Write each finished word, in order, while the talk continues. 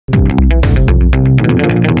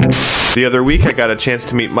The other week I got a chance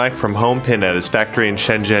to meet Mike from Homepin at his factory in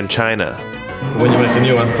Shenzhen, China. When you make a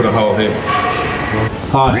new one, put a hole here.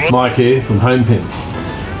 Hi, Mike here from Homepin.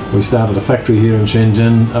 We started a factory here in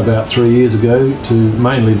Shenzhen about 3 years ago to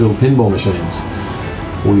mainly build pinball machines.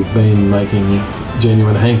 We've been making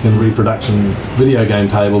genuine Homepin reproduction video game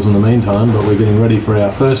tables in the meantime, but we're getting ready for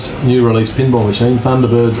our first new release pinball machine,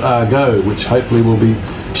 Thunderbirds R-Go, which hopefully will be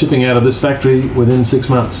shipping out of this factory within 6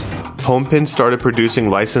 months. Homepin started producing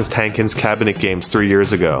licensed Hankins cabinet games 3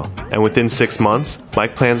 years ago, and within 6 months,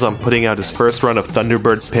 Mike plans on putting out his first run of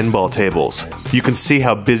Thunderbirds pinball tables. You can see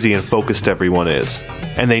how busy and focused everyone is.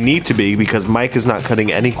 And they need to be because Mike is not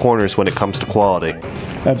cutting any corners when it comes to quality.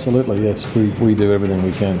 Absolutely, yes. We do everything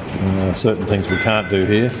we can. Certain things we can't do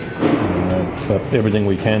here, but everything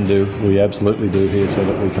we can do, we absolutely do here so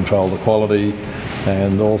that we control the quality,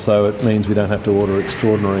 and also it means we don't have to order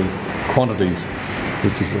extraordinary quantities,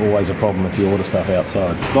 which is always a problem if you order stuff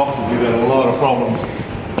outside. Boxes, you've got a lot of problems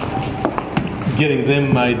getting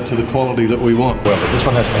them made to the quality that we want. Well, this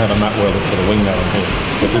one has to have a nut welded for the wing nut on here,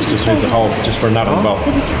 but this just needs a hole just for a nut and bolt.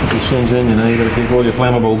 It's Shenzhen, you know, you've got to keep all your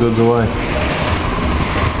flammable goods away.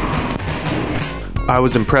 I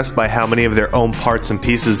was impressed by how many of their own parts and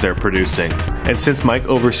pieces they're producing. And since Mike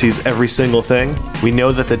oversees every single thing, we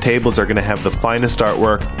know that the tables are going to have the finest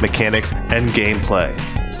artwork, mechanics, and gameplay.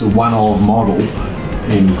 The one-off model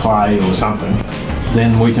in clay or something,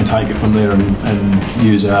 then we can take it from there and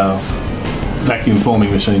use our vacuum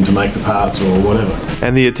forming machine to make the parts or whatever.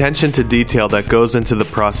 And the attention to detail that goes into the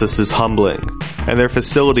process is humbling. And their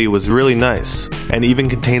facility was really nice, and even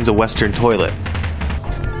contains a Western toilet.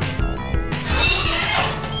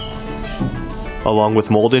 Along with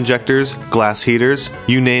mold injectors, glass heaters,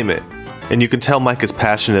 you name it. And you can tell Mike is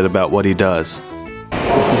passionate about what he does. You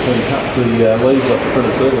can cut the leads off the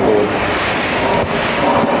printed circuit boards.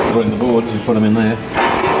 When the boards, you put them in there.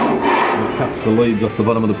 It cuts the leads off the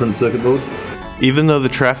bottom of the printed circuit boards. Even though the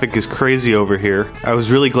traffic is crazy over here, I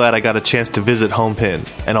was really glad I got a chance to visit Homepin,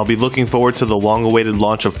 and I'll be looking forward to the long-awaited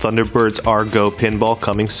launch of Thunderbirds R-Go pinball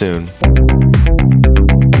coming soon.